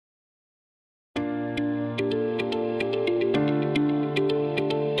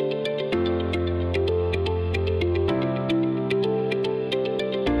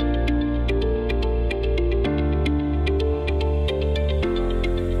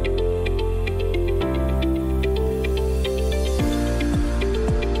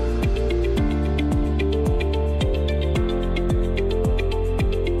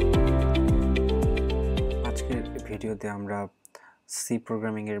C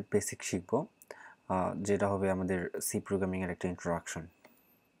প্রোগ্রামিংয়ের basic শিখব, যেটা হবে আমাদের সি প্রোগ্রামিংয়ের একটা ইন্ট্রোডাকশন।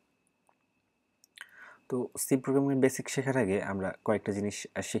 তো সি প্রোগ্রামিংয়ের বেসিক শেখার আগে আমরা কয়েকটা জিনিস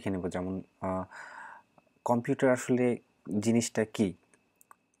শিখে নেব, যেমন কম্পিউটার আসলে জিনিসটা কি,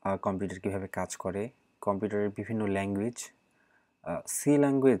 কম্পিউটার কীভাবে কাজ করে, কম্পিউটারের বিভিন্ন ল্যাঙ্গুয়েজ, সি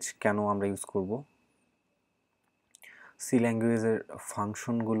ল্যাঙ্গুয়েজ কেন আমরা ইউজ করব, সি ল্যাঙ্গুয়েজের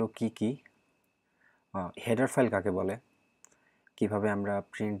ফাংশনগুলো কি কি, হেডার ফাইল কাকে বলে, কিভাবে আমরা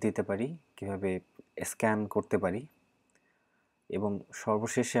প্রিন্ট দিতে পারি, কিভাবে স্ক্যান করতে পারি, এবং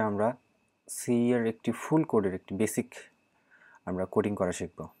সর্বশেষে আমরা সি এর একটি ফুল কোডের একটি বেসিক আমরা কোডিং করা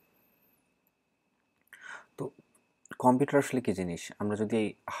শিখব। তো কম্পিউটার আসলে কী জিনিস, আমরা যদি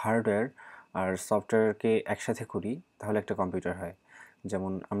হার্ডওয়্যার আর সফটওয়্যারকে একসাথে করি তাহলে একটা কম্পিউটার হয়।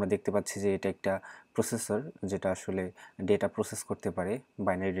 যেমন আমরা দেখতে পাচ্ছি যে এটা একটা প্রসেসর, যেটা আসলে ডেটা প্রসেস করতে পারে,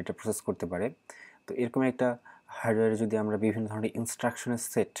 বাইনারি ডেটা প্রসেস করতে পারে। তো এরকম একটা হার্ডওয়্যারে যদি আমরা বিভিন্ন ধরনের ইনস্ট্রাকশনের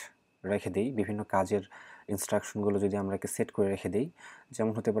সেট রেখে দিই, বিভিন্ন কাজের ইনস্ট্রাকশনগুলো যদি আমরা সেট করে রেখে দিই,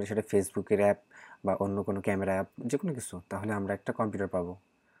 যেমন হতে পারে সেটা ফেসবুকের অ্যাপ বা অন্য কোনো ক্যামেরা অ্যাপ, যে কোনো কিছু, তাহলে আমরা একটা কম্পিউটার পাবো।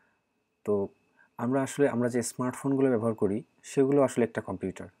 তো আমরা যে স্মার্টফোনগুলো ব্যবহার করি সেগুলো আসলে একটা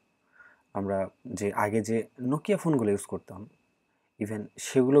কম্পিউটার। আমরা যে আগে যে নোকিয়া ফোনগুলো ইউজ করতাম, ইভেন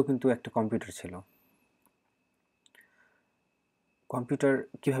সেগুলো কিন্তু একটা কম্পিউটার ছিল। কম্পিউটার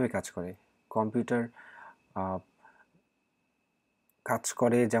কিভাবে কাজ করে? কম্পিউটার কাজ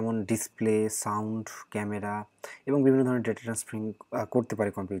করে যেমন ডিসপ্লে, সাউন্ড, ক্যামেরা এবং বিভিন্ন ধরনের ডেটা ট্রান্সফারিং করতে পারে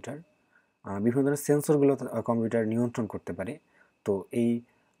কম্পিউটার। বিভিন্ন ধরনের সেন্সরগুলো কম্পিউটার নিয়ন্ত্রণ করতে পারে। তো এই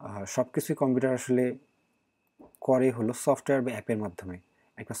সব কিছুই কম্পিউটার আসলে করে হলো সফটওয়্যার বা অ্যাপের মাধ্যমে।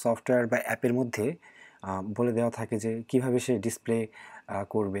 একটা সফটওয়্যার বা অ্যাপের মধ্যে বলে দেওয়া থাকে যে কীভাবে সে ডিসপ্লে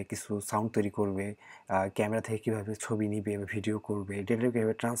করবে, কিছু সাউন্ড তৈরি করবে, ক্যামেরা থেকে কীভাবে ছবি নিবে, ভিডিও করবে, ডেটা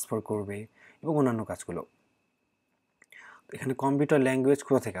কীভাবে ট্রান্সফার করবে এবং অন্যান্য কাজগুলো। এখানে কম্পিউটার ল্যাঙ্গুয়েজ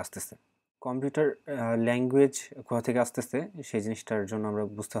কোথা থেকে আসতেছে? কম্পিউটার ল্যাঙ্গুয়েজ কোথা থেকে আসতেছে সেই জিনিসটার জন্য আমরা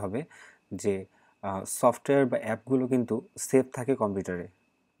বুঝতে হবে যে সফটওয়্যার বা অ্যাপগুলো কিন্তু সেভ থাকে কম্পিউটারে,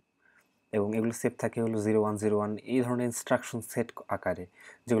 এবং এগুলো সেভ থাকে হলো 0101 এই ধরনের ইনস্ট্রাকশন সেট আকারে,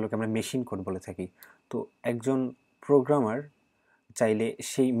 যেগুলোকে আমরা মেশিন কোড বলে থাকি। তো একজন প্রোগ্রামার চাইলে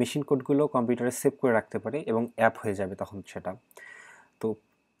সেই মেশিন কোডগুলো কম্পিউটারে সেভ করে রাখতে পারে এবং অ্যাপ হয়ে যাবে তখন সেটা। তো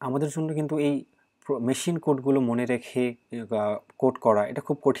আমাদের জন্য কিন্তু এই মেশিন কোডগুলো মনে রেখে কোড করা এটা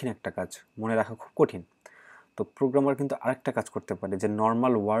খুব কঠিন একটা কাজ, মনে রাখা খুব কঠিন। তো প্রোগ্রামার কিন্তু আরেকটা কাজ করতে পারে, যে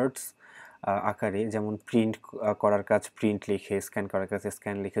নর্মাল ওয়ার্ডস আকারে, যেমন প্রিন্ট করার কাজ প্রিন্ট লিখে, স্ক্যান করার কাজ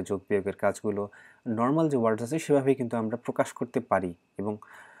স্ক্যান লিখে, যোগ বিয়োগের কাজগুলো নর্মাল যে ওয়ার্ডস আছে সেভাবেই কিন্তু আমরা প্রকাশ করতে পারি। এবং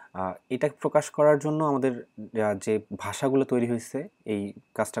এটা প্রকাশ করার জন্য আমাদের যে ভাষাগুলো তৈরি হয়েছে এই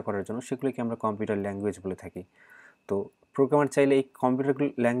কাজটা করার জন্য, সেগুলোকে আমরা কম্পিউটার ল্যাঙ্গুয়েজ বলে থাকি। তো প্রোগ্রামার চাইলে এই কম্পিউটার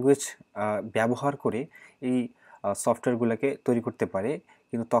ল্যাঙ্গুয়েজ ব্যবহার করে এই সফটওয়্যারগুলোকে তৈরি করতে পারে,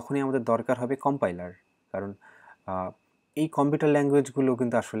 কিন্তু তখনই আমাদের দরকার হবে কম্পাইলার। কারণ এই কম্পিউটার ল্যাঙ্গুয়েজগুলো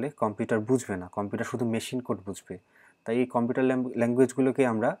কিন্তু আসলে কম্পিউটার বুঝবে না, কম্পিউটার শুধু মেশিন কোড বুঝবে। তাই এই কম্পিউটার ল্যাঙ্গুয়েজগুলোকে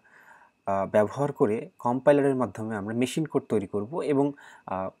আমরা ব্যবহার করে কম্পাইলারের মাধ্যমে আমরা মেশিন কোড তৈরি করব এবং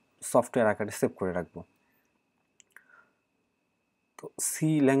সফটওয়্যার আকারে সেভ করে রাখব। তো সি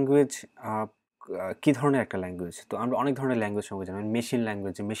ল্যাঙ্গুয়েজ কী ধরনের একটা ল্যাঙ্গুয়েজ? তো আমরা অনেক ধরনের ল্যাঙ্গুয়েজ সম্পর্কে জানি। মেশিন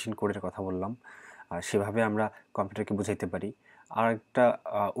ল্যাঙ্গুয়েজ, যে মেশিন কোডের কথা বললাম, সেভাবে আমরা কম্পিউটারকে বুঝাইতে পারি। আর একটা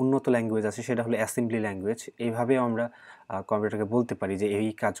উন্নত ল্যাঙ্গুয়েজ আছে, সেটা হলো অ্যাসেম্বলি ল্যাঙ্গুয়েজ। এইভাবেও আমরা কম্পিউটারকে বলতে পারি যে এই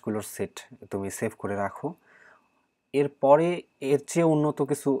কাজগুলোর সেট তুমি সেভ করে রাখো। এরপরে এর চেয়ে উন্নত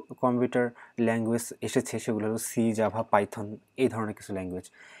কিছু কম্পিউটার ল্যাঙ্গুয়েজ এসেছে, সেগুলো হলো সি, জাভা, পাইথন, এই ধরনের কিছু ল্যাঙ্গুয়েজ।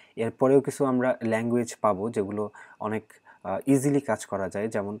 এরপরেও কিছু আমরা ল্যাঙ্গুয়েজ পাবো যেগুলো অনেক ইজিলি কাজ করা যায়,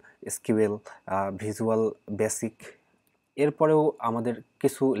 যেমন এসকিউএল, ভিজুয়াল বেসিক। এরপরেও আমাদের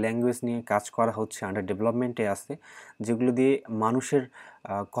কিছু ল্যাঙ্গুয়েজ নিয়ে কাজ করা হচ্ছে, আন্ডার ডেভেলপমেন্টে আছে, যেগুলো দিয়ে মানুষের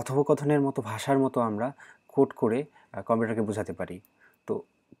কথোপকথনের মতো, ভাষার মতো আমরা কোড করে কম্পিউটারকে বোঝাতে পারি। তো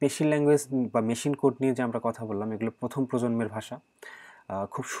মেশিন ল্যাঙ্গুয়েজ বা মেশিন কোড নিয়ে যে আমরা কথা বললাম, এগুলো প্রথম প্রজন্মের ভাষা।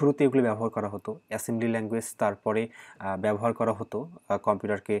 খুব শুরুতে এগুলো ব্যবহার করা হতো অ্যাসেম্বলি ল্যাঙ্গুয়েজ, তারপরে ব্যবহার করা হতো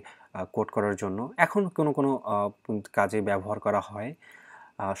কম্পিউটারকে কোড করার জন্য। এখন কোনো কোনো কাজে ব্যবহার করা হয়।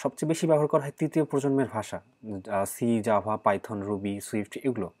 সবচেয়ে বেশি ব্যবহার করা হয় তৃতীয় প্রজন্মের ভাষা, C, Java, Python, Ruby, Swift,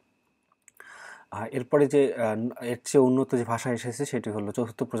 এগুলো। এরপরে যে এর চেয়ে উন্নত যে ভাষা এসেছে সেটি হলো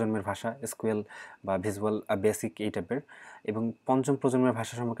চতুর্থ প্রজন্মের ভাষা, এসকিউএল বা ভিজুয়াল বেসিক, এই টাইপের। এবং পঞ্চম প্রজন্মের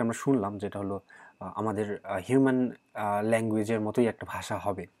ভাষা সম্পর্কে আমরা শুনলাম, যেটা হলো আমাদের হিউম্যান ল্যাঙ্গুয়েজের মতোই একটা ভাষা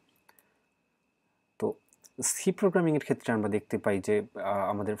হবে। তো সি প্রোগ্রামিংয়ের ক্ষেত্রে আমরা দেখতে পাই যে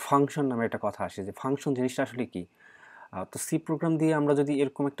আমাদের ফাংশন নামে একটা কথা আসে, যে ফাংশন জিনিসটা আসলে কি। তো সি প্রোগ্রাম দিয়ে আমরা যদি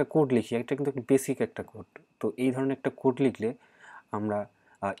এরকম একটা কোড লিখি, এটা কিন্তু একটা বেসিক একটা কোড। তো এই ধরনের একটা কোড লিখলে আমরা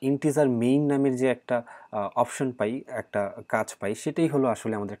ইন্টিজার মেইন নামের যে একটা অপশন পাই, একটা কাজ পাই, সেটাই হলো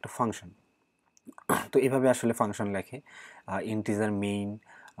আসলে আমাদের একটা ফাংশন। তো এভাবে আসলে ফাংশন লেখে, ইন্টিজার মেইন,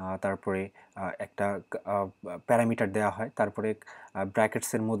 তারপরে একটা প্যারামিটার দেওয়া হয়, তারপরে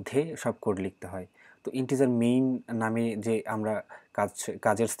ব্র্যাকেটসের মধ্যে সব কোড লিখতে হয়। তো ইন্টিজার মেইন নামে যে আমরা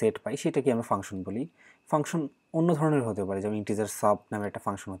কাজের সেট পাই সেটাকে আমরা ফাংশন বলি। ফাংশন অন্য ধরনের হতে পারে, যেমন ইন্টিজার সাব নামে একটা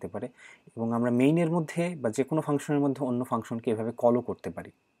ফাংশন হতে পারে, এবং আমরা মেইনের মধ্যে বা যে কোনো ফাংশনের মধ্যে অন্য ফাংশনকে এভাবে কলও করতে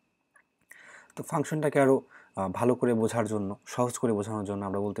পারি। তো ফাংশনটাকে আরও ভালো করে বোঝার জন্য, সহজ করে বোঝানোর জন্য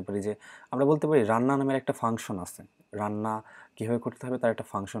আমরা বলতে পারি রান্না নামের একটা ফাংশন আছে। রান্না কীভাবে করতে হবে তার একটা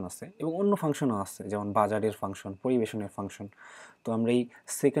ফাংশন আছে, এবং অন্য ফাংশনও আছে, যেমন বাজারের ফাংশন, পরিবেশনের ফাংশন। তো আমরা এই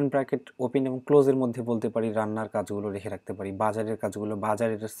সেকেন্ড ব্র্যাকেট ওপেন এবং ক্লোজের মধ্যে বলতে পারি রান্নার কাজগুলো রেখে রাখতে পারি, বাজারের কাজগুলো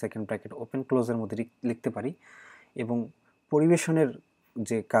বাজারের সেকেন্ড ব্র্যাকেট ওপেন ক্লোজের মধ্যে লিখতে পারি, এবং পরিবেশনের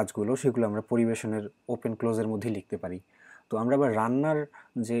যে কাজগুলো সেগুলো আমরা পরিবেশনের ওপেন ক্লোজের মধ্যে লিখতে পারি। তো আমরা আবার রান্নার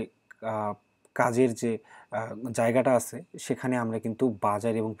যে কাজের যে জায়গাটা আছে সেখানে আমরা কিন্তু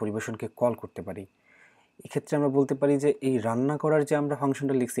বাজার এবং পরিবেশনকে কল করতে পারি। এক্ষেত্রে আমরা বলতে পারি যে এই রান্না করার যে আমরা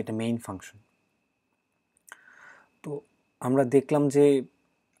ফাংশনটা লিখছি এটা মেইন ফাংশন। তো আমরা দেখলাম যে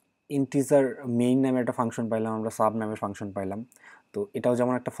ইন্টিজার মেইন নামে একটা ফাংশন পাইলাম, আমরা সাব নামের ফাংশন পাইলাম। তো এটাও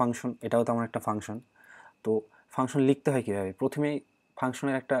যেমন একটা ফাংশন, এটাও তেমন একটা ফাংশন। তো ফাংশন লিখতে হয় কীভাবে? প্রথমেই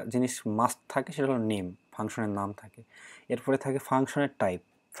ফাংশনের একটা জিনিস মাস্ট থাকে, সেটা হলো নেম, ফাংশনের নাম থাকে। এরপরে থাকে ফাংশনের টাইপ,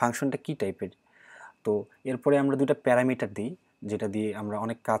 ফাংশনটা কী টাইপের। তো এরপরে আমরা দুটো প্যারামিটার দিই, যেটা দিয়ে আমরা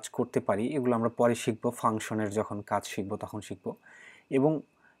অনেক কাজ করতে পারি। এগুলো আমরা পরে শিখবো, ফাংশনের যখন কাজ শিখবো তখন শিখবো। এবং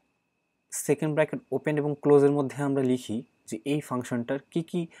সেকেন্ড ব্র্যাকেট ওপেন এবং ক্লোজের মধ্যে আমরা লিখি যে এই ফাংশনটার কী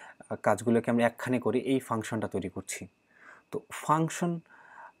কী কাজগুলোকে আমরা একখানে করে এই ফাংশনটা তৈরি করছি। তো ফাংশন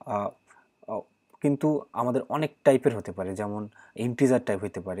কিন্তু আমাদের অনেক টাইপের হতে পারে, যেমন ইন্টিজার টাইপ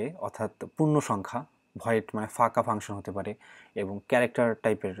হতে পারে, অর্থাৎ পূর্ণ সংখ্যা, ভয়েড মানে ফাঁকা ফাংশন হতে পারে, এবং ক্যারেক্টার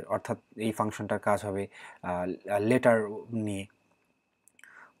টাইপের, অর্থাৎ এই ফাংশনটার কাজ হবে লেটার নিয়ে।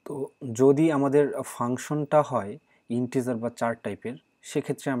 তো যদি আমাদের ফাংশনটা হয় ইন্টিজার বা চার টাইপের,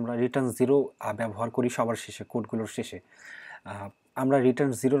 সেক্ষেত্রে আমরা রিটার্ন 0 ব্যবহার করি সবার শেষে, কোডগুলোর শেষে। আমরা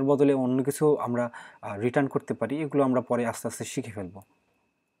রিটার্ন 0-র বদলে অন্য কিছু আমরা রিটার্ন করতে পারি, এগুলো আমরা পরে আস্তে আস্তে শিখে ফেলব।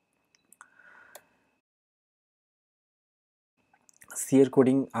 সি এর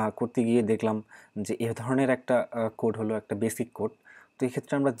কোডিং করতে গিয়ে দেখলাম যে এ ধরনের একটা কোড হলো একটা বেসিক কোড। তো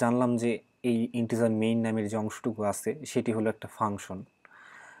এক্ষেত্রে আমরা জানলাম যে এই ইন্টিজার মেইন নামের যে অংশটুকু আছে সেটি হলো একটা ফাংশন।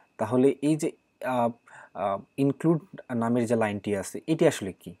 তাহলে এই যে ইনক্লুড নামের যে লাইনটি আছে এটি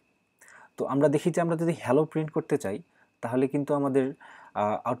আসলে কি? তো আমরা দেখি যে আমরা যদি হ্যালো প্রিন্ট করতে চাই তাহলে কিন্তু আমাদের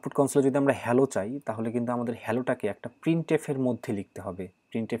আউটপুট কনসোলে যদি আমরা হ্যালো চাই তাহলে কিন্তু আমাদের হ্যালোটাকে একটা প্রিন্টএফের মধ্যে লিখতে হবে,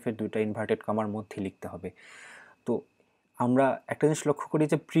 প্রিন্টএফের দুইটা ইনভার্টেড কমার মধ্যে লিখতে হবে। তো আমরা একটা জিনিস লক্ষ্য করি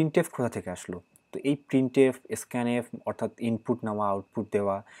যে প্রিন্টএফ কোথা থেকে আসলো। তো এই প্রিন্টএফ, স্ক্যানএফ অর্থাৎ ইনপুট নেওয়া, আউটপুট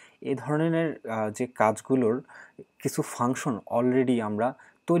দেওয়া, এই ধরনের যে কাজগুলোর কিছু ফাংশন অলরেডি আমরা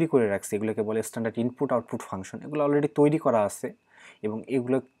তৈরি করে রাখছি, এগুলোকে বলে স্ট্যান্ডার্ড ইনপুট আউটপুট ফাংশন। এগুলো অলরেডি তৈরি করা আছে এবং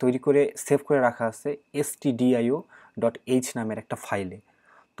এগুলো তৈরি করে সেভ করে রাখা আছে stdio.h নামের একটা ফাইলে।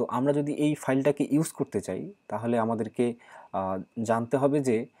 তো আমরা যদি এই ফাইলটাকে ইউজ করতে চাই তাহলে আমাদেরকে জানতে হবে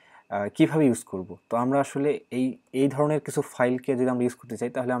যে কীভাবে ইউজ করব। তো আমরা আসলে এই ধরনের কিছু ফাইলকে যদি আমরা ইউজ করতে চাই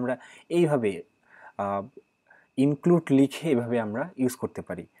তাহলে আমরা এইভাবে ইনক্লুড লিখে এভাবে আমরা ইউজ করতে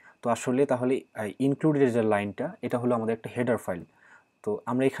পারি। তো আসলে তাহলে ইনক্লুডের যে লাইনটা এটা হলো আমাদের একটা হেডার ফাইল। তো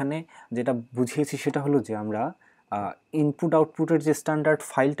আমরা এখানে যেটা বুঝিয়েছি সেটা হলো যে আমরা ইনপুট আউটপুটের যে স্ট্যান্ডার্ড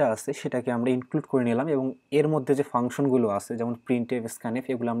ফাইলটা আছে সেটাকে আমরা ইনক্লুড করে নিলাম, এবং এর মধ্যে যে ফাংশনগুলো আছে যেমন প্রিন্টএফ, স্ক্যানএফ,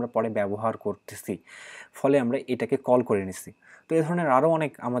 এগুলো আমরা পরে ব্যবহার করতেছি, ফলে আমরা এটাকে কল করে নিছি। তো এই ধরনের আরও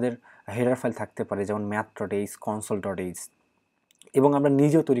অনেক আমাদের হেডার ফাইল থাকতে পারে, যেমন math.h, console.h, এবং আমরা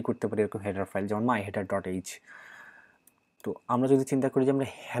নিজেও তৈরি করতে পারি এরকম হেডার ফাইল, যেমন myheader.h। তো আমরা যদি চিন্তা করি যে আমরা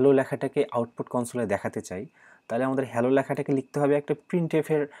হ্যালো লেখাটাকে আউটপুট কনসোলে দেখাতে চাই তাহলে আমাদের হ্যালো লেখাটাকে লিখতে হবে একটা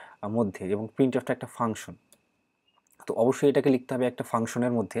প্রিন্টএফের মধ্যে, এবং প্রিন্টএফটা একটা ফাংশন। তো অবশ্যই এটাকে লিখতে হবে একটা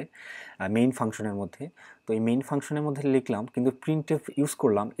ফাংশনের মধ্যে, মেইন ফাংশনের মধ্যে। তো এই মেইন ফাংশনের মধ্যে লিখলাম কিন্তু প্রিন্টএফ ইউজ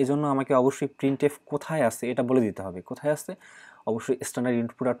করলাম, এজন্য আমাকে অবশ্যই প্রিন্টএফ কোথায় আছে এটা বলে দিতে হবে। কোথায় আছে? অবশ্যই standard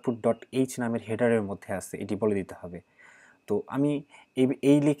input output dot H নামের হেডারের মধ্যে আছে, এটি বলে দিতে হবে। তো আমি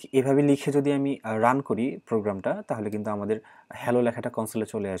এভাবে লিখে যদি আমি রান করি প্রোগ্রামটা তাহলে কিন্তু আমাদের হ্যালো লেখাটা কনসোলে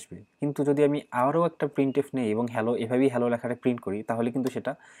চলে আসবে। কিন্তু যদি আমি আরও একটা প্রিন্টএফ নেই এবং এভাবেই হ্যালো লেখাটা প্রিন্ট করি তাহলে কিন্তু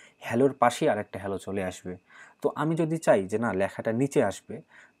সেটা হ্যালোর পাশেই আর একটা হ্যালো চলে আসবে। তো আমি যদি চাই যে না লেখাটা নিচে আসবে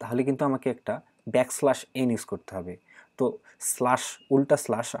তাহলে কিন্তু আমাকে একটা \n ইউজ করতে হবে। তো উল্টা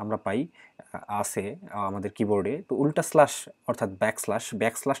স্ল্যাশ আমরা পাই আছে আমাদের কিবোর্ডে। তো উল্টা স্ল্যাশ অর্থাৎ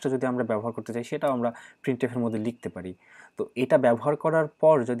ব্যাকস্ল্যাশটা যদি আমরা ব্যবহার করতে চাই সেটাও আমরা প্রিন্টএফের মধ্যে লিখতে পারি। তো এটা ব্যবহার করার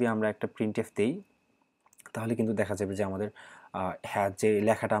পর যদি আমরা একটা প্রিন্টএফ দেই তাহলে কিন্তু দেখা যাবে যে আমাদের হ্যাঁ, যে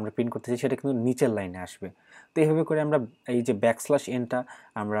লেখাটা আমরা প্রিন্ট করতে চাই সেটা কিন্তু নিচের লাইনে আসবে। তো এইভাবে করে আমরা এই যে \n টা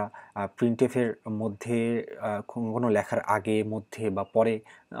আমরা প্রিন্টএফের মধ্যে কোনো লেখার আগে, মধ্যে বা পরে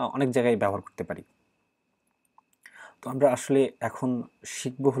অনেক জায়গায় ব্যবহার করতে পারি। তো আমরা আসলে এখন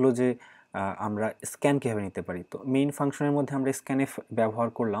শিখবো হলো যে আমরা স্ক্যান কীভাবে নিতে পারি। তো মেইন ফাংশনের মধ্যে আমরা স্ক্যানএফ ব্যবহার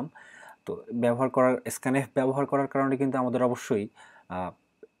করলাম। তো স্ক্যানএফ ব্যবহার করার কারণে কিন্তু আমাদের অবশ্যই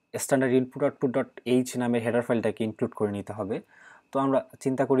standard input output dot H নামের হেডার ফাইলটাকে ইনক্লুড করে নিতে হবে। তো আমরা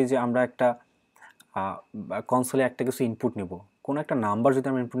চিন্তা করি যে আমরা একটা কনসোলে একটা কিছু ইনপুট নেব, কোনো একটা নাম্বার যদি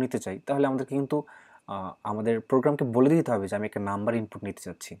আমরা ইনপুট নিতে চাই, তাহলে আমাদেরকে কিন্তু আমাদের প্রোগ্রামকে বলে দিতে হবে যে আমি একটা নাম্বার ইনপুট নিতে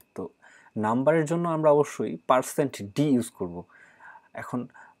চাচ্ছি। তো নাম্বারের জন্য আমরা অবশ্যই %d ইউজ করব। এখন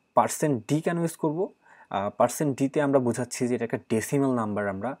 %d কেন ইউজ করব? %d-তে আমরা বোঝাচ্ছি যে এটা একটা ডেসিমাল নাম্বার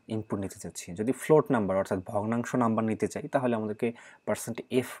আমরা ইনপুট নিতে চাচ্ছি। যদি ফ্লোট নাম্বার অর্থাৎ ভগ্নাংশ নাম্বার নিতে চাই, তাহলে আমাদেরকে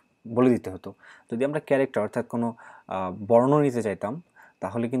 %f বলে দিতে হতো। যদি আমরা ক্যারেক্টার অর্থাৎ কোনো বর্ণ নিতে চাইতাম,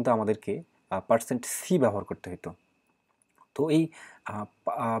 তাহলে কিন্তু আমাদেরকে %c ব্যবহার করতে হতো। তো এই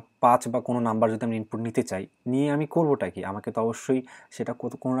 5 বা কোনো নাম্বার যদি আমি ইনপুট নিতে চাই, নিয়ে আমি করবোটা কি? আমাকে তো অবশ্যই সেটা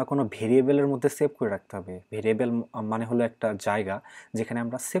কোনো না কোনো ভেরিয়েবলের মধ্যে সেভ করে রাখতে হবে। ভেরিয়েবল মানে হলো একটা জায়গা যেখানে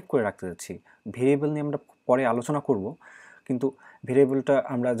আমরা সেভ করে রাখতে যাচ্ছি। ভেরিয়েবল নিয়ে আমরা পরে আলোচনা করব, কিন্তু ভেরিয়েবলটা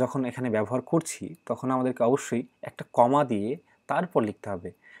আমরা যখন এখানে ব্যবহার করছি, তখন আমাদেরকে অবশ্যই একটা কমা দিয়ে তারপর লিখতে হবে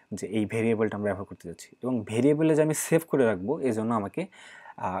যে এই ভেরিয়েবলটা আমরা ব্যবহার করতে যাচ্ছি। এবং ভেরিয়েবলে যে আমি সেভ করে রাখবো, এজন্য আমাকে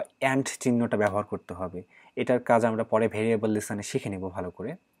অ্যান্ড চিহ্নটা ব্যবহার করতে হবে। এটার কাজ আমরা পরে ভেরিয়েবল লেসনে শিখে নেব ভালো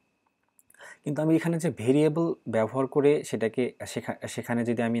করে। কিন্তু আমি এখানে যে ভেরিয়েবল ব্যবহার করে সেটাকে সেখানে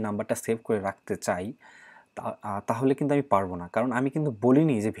যদি আমি নাম্বারটা সেভ করে রাখতে চাই, তাহলে কিন্তু আমি পারবো না, কারণ আমি কিন্তু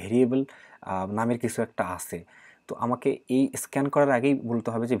বলিনি যে ভেরিয়েবল নামের কিছু একটা আছে। তো আমাকে এই স্ক্যান করার আগেই বলতে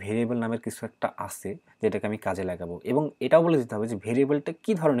হবে যে ভেরিয়েবল নামের কিছু একটা আছে যেটাকে আমি কাজে লাগাবো, এবং এটাও বলে দিতে হবে যে ভেরিয়েবলটা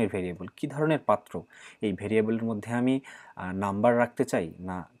কী ধরনের ভেরিয়েবল, কী ধরনের পাত্র। এই ভেরিয়েবলের মধ্যে আমি নাম্বার রাখতে চাই,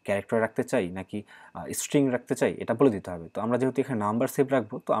 না ক্যারেক্টার রাখতে চাই, নাকি স্ট্রিং রাখতে চাই, এটা বলে দিতে হবে। তো আমরা যেহেতু এখানে নাম্বার সেভ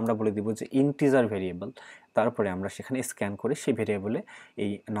রাখবো, তো আমরা বলে দিব যে ইন্টিজার ভেরিয়েবল। তারপরে আমরা সেখানে স্ক্যান করে সেই ভেরিয়েবলে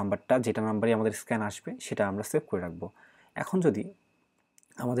এই নাম্বারটা, যেটা নাম্বারই আমাদের স্ক্যান আসবে, সেটা আমরা সেভ করে রাখবো। এখন যদি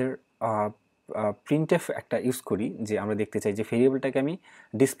আমাদের প্রিন্টএফ একটা ইউজ করি, যে আমরা দেখতে চাই যে ভেরিয়েবলটাকে আমি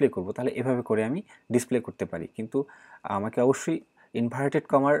ডিসপ্লে করব, তাহলে এভাবে করে আমি ডিসপ্লে করতে পারি। কিন্তু আমাকে অবশ্যই ইনভার্টেড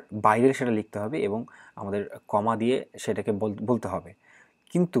কমার বাইরে সেটা লিখতে হবে এবং আমাদের কমা দিয়ে সেটাকে বলতে হবে।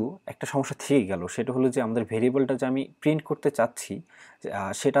 কিন্তু একটা সমস্যা থেকেই গেল, সেটা হলো যে আমাদের ভেরিয়েবলটা যে আমি প্রিন্ট করতে চাচ্ছি,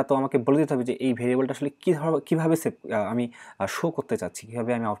 সেটা তো আমাকে বলে দিতে হবে যে এই ভেরিয়েবলটা আসলে কীভাবে আমি শো করতে চাচ্ছি,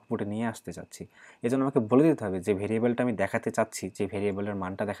 কীভাবে আমি আউটপুটে নিয়ে আসতে চাচ্ছি। এজন্য আমাকে বলে দিতে হবে যে ভেরিয়েবলটা আমি দেখাতে চাচ্ছি, যে ভেরিয়েবলের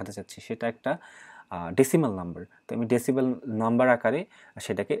মানটা দেখাতে চাচ্ছি, সেটা একটা ডেসিমাল নাম্বার। তো আমি ডেসিমাল নাম্বার আকারে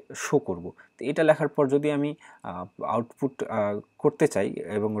সেটাকে শো করব। তো এটা লেখার পর যদি আমি আউটপুট করতে চাই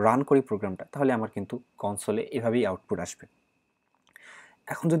এবং রান করি প্রোগ্রামটা, তাহলে আমার কিন্তু কনসোলে এভাবেই আউটপুট আসবে।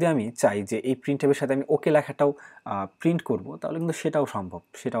 এখন যদি আমি চাই যে এই প্রিন্টএফের সাথে আমি ওকে লেখাটাও প্রিন্ট করব, তাহলে কিন্তু সেটাও সম্ভব,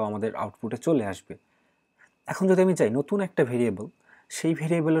 সেটাও আমাদের আউটপুটে চলে আসবে। এখন যদি আমি চাই নতুন একটা ভেরিয়েবল, সেই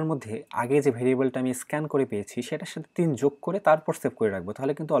ভেরিয়েবলের মধ্যে আগে যে ভেরিয়েবলটা আমি স্ক্যান করে পেয়েছি সেটার সাথে 3 যোগ করে তারপর সেভ করে রাখবো,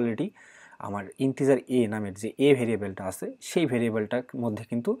 তাহলে কিন্তু অলরেডি আমার ইন্টিজার এ নামের যে এ ভেরিয়েবলটা আছে, সেই ভেরিয়েবলটার মধ্যে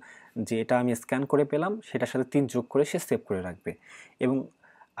কিন্তু যেটা আমি স্ক্যান করে পেলাম সেটার সাথে 3 যোগ করে সে সেভ করে রাখবে। এবং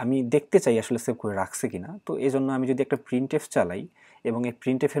আমি দেখতে চাই আসলে সেভ করে রাখছে কিনা। তো এজন্য আমি যদি একটা প্রিন্টএফ চালাই এবং এই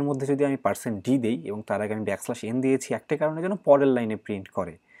প্রিন্টএফের মধ্যে যদি আমি %d দেই এবং তার আগে আমি \n দিয়েছি একটা কারণে, যেন পরের লাইনে প্রিন্ট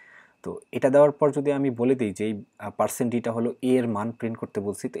করে। তো এটা দেওয়ার পর যদি আমি বলে দিই যে এই %d-টা হলো a এর মান প্রিন্ট করতে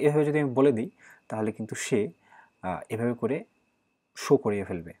বলছি, তো এভাবে যদি আমি বলে দিই, তাহলে কিন্তু সে এভাবে করে শো করিয়ে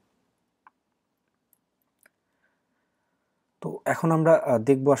ফেলবে। তো এখন আমরা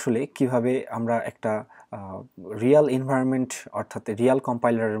দেখব আসলে কিভাবে আমরা একটা রিয়াল এনভায়রনমেন্ট অর্থাৎ রিয়াল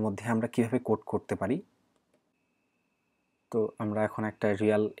কম্পাইলারের মধ্যে আমরা কিভাবে কোড করতে পারি। তো আমরা এখন একটা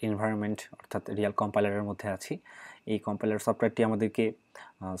রিয়াল এনভায়রনমেন্ট অর্থাৎ রিয়াল কম্পাইলারের মধ্যে আছি। এই কম্পাইলার সফটওয়্যারটি আমাদেরকে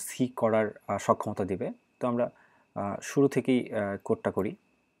সি করার সক্ষমতা দিবে। তো আমরা শুরু থেকেই কোডটা করি।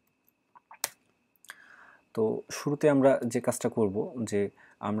 তো শুরুতে আমরা যে কাজটা করব, যে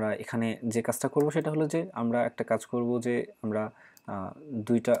আমরা এখানে যে কাজটা করব সেটা হলো যে আমরা একটা কাজ করব যে আমরা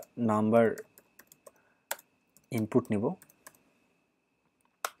দুইটা নাম্বার ইনপুট নিব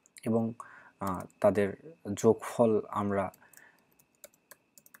এবং তাদের যোগফল আমরা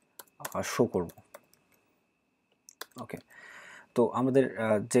শো করব। ওকে, তো আমাদের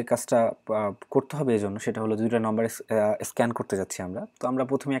যে কাজটা করতে হবে এজন্য সেটা হলো দুইটা নাম্বার স্ক্যান করতে যাচ্ছি আমরা। তো আমরা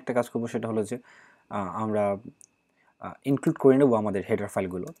প্রথমে একটা কাজ করব, সেটা হলো যে আমরা ইনক্লুড করে নেব আমাদের হেডার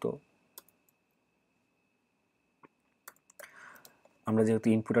ফাইলগুলো। তো আমরা যেহেতু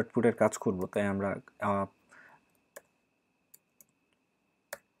ইনপুট আউটপুটের কাজ করব, তাই আমরা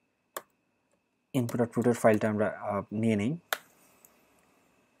ইনপুট আউটপুটের ফাইলটা আমরা নিয়ে নিই।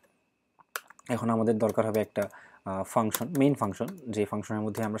 এখন আমাদের দরকার হবে একটা ফাংশন, মেইন ফাংশন, যে ফাংশনের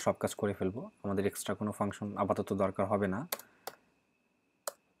মধ্যে আমরা সব কাজ করে ফেলবো। আমাদের এক্সট্রা কোনো ফাংশন আপাতত দরকার হবে না।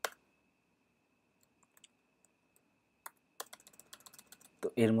 তো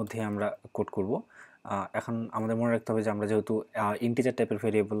এর মধ্যে আমরা কোড করব। এখন আমাদের মনে রাখতে হবে যে আমরা যেহেতু ইন্টিজার টাইপের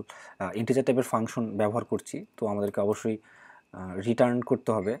ভেরিয়েবল, ইন্টিজার টাইপের ফাংশন ব্যবহার করছি, তো আমাদেরকে অবশ্যই রিটার্ন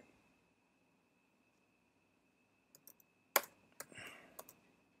করতে হবে।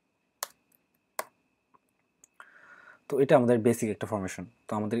 তো এটা আমাদের বেসিক একটা ফরমেশন।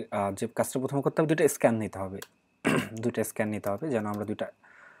 তো আমাদের যে কাজটা প্রথমে করতে হবে, দুইটা স্ক্যান নিতে হবে। দুইটা স্ক্যান নিতে হবে যেন আমরা দুইটা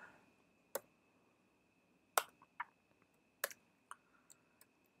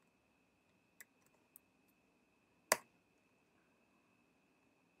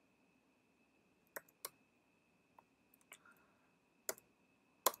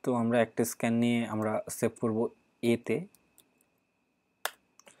তো আমরা একটা স্ক্যান নিয়ে আমরা সেভ করব এতে,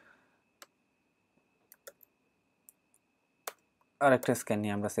 আর একটা স্ক্যান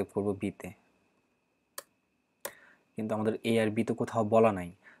নিয়ে আমরা সেভ করব বিতে। কিন্তু আমাদের এ আর বি তো কোথাও বলা নাই,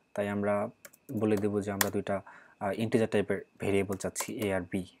 তাই আমরা বলে দেব যে আমরা দুইটা ইন্টিজার টাইপের ভেরিয়েবল চাচ্ছি, এ আর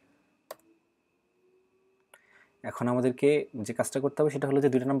বি। এখন আমাদেরকে যে কাজটা করতে হবে সেটা হলো যে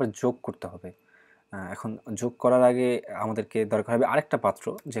দুইটা নাম্বার যোগ করতে হবে। এখন যোগ করার আগে আমাদেরকে দরকার হবে আরেকটা পাত্র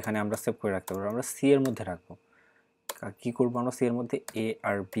যেখানে আমরা সেভ করে রাখতে পারবো। আমরা সি এর মধ্যে রাখবো। কি করব, আমরা সি এর মধ্যে এ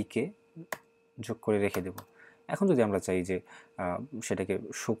আর বি কে যোগ করে রেখে দেব। এখন যদি আমরা চাই যে সেটাকে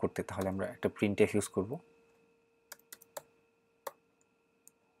শো করতে, তাহলে আমরা একটা প্রিন্ট এফ ইউজ করব।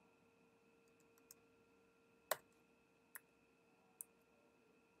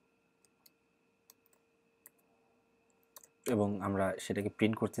 এবং আমরা সেটাকে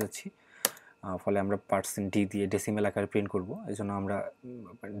প্রিন্ট করতে যাচ্ছি, ফলে আমরা %d দিয়ে ডেসিমেল আকারে প্রিন্ট করব। এই জন্য আমরা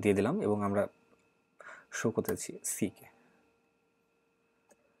দিয়ে দিলাম এবং আমরা শো করতে যাচ্ছি সিকে।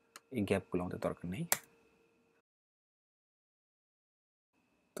 এই গ্যাপগুলো আমাদের দরকার নেই।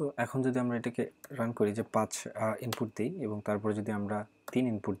 তো এখন যদি আমরা এটাকে রান করি, যে 5 ইনপুট দিই এবং তারপরে যদি আমরা 3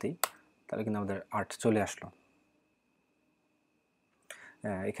 ইনপুট দিই, তাহলে কিন্তু আমাদের 8 চলে আসলো।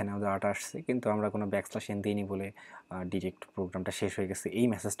 এখানে আমাদের 8 আসছে, কিন্তু আমরা কোনো ব্যাকস্ল্যাশ এন দিইনি বলে ডিরেক্ট প্রোগ্রামটা শেষ হয়ে গেছে, এই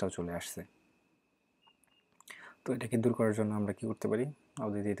মেসেজটাও চলে আসছে। তো এটাকে দূর করার জন্য আমরা কি করতে পারি,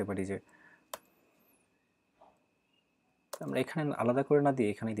 আমাদের দিতে পারি যে আমরা এখানে আলাদা করে না দিয়ে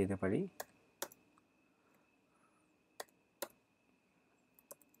এখানেই দিতে পারি।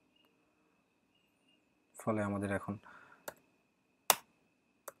 ফলে আমাদের এখন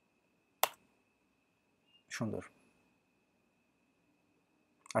সুন্দর।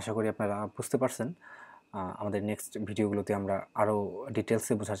 আশা করি আপনারা বুঝতে পারছেন। আমাদের নেক্সট ভিডিওগুলোতে আমরা আরও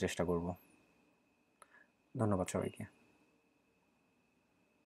ডিটেলসে বোঝার চেষ্টা করব। ধন্যবাদ সবাইকে।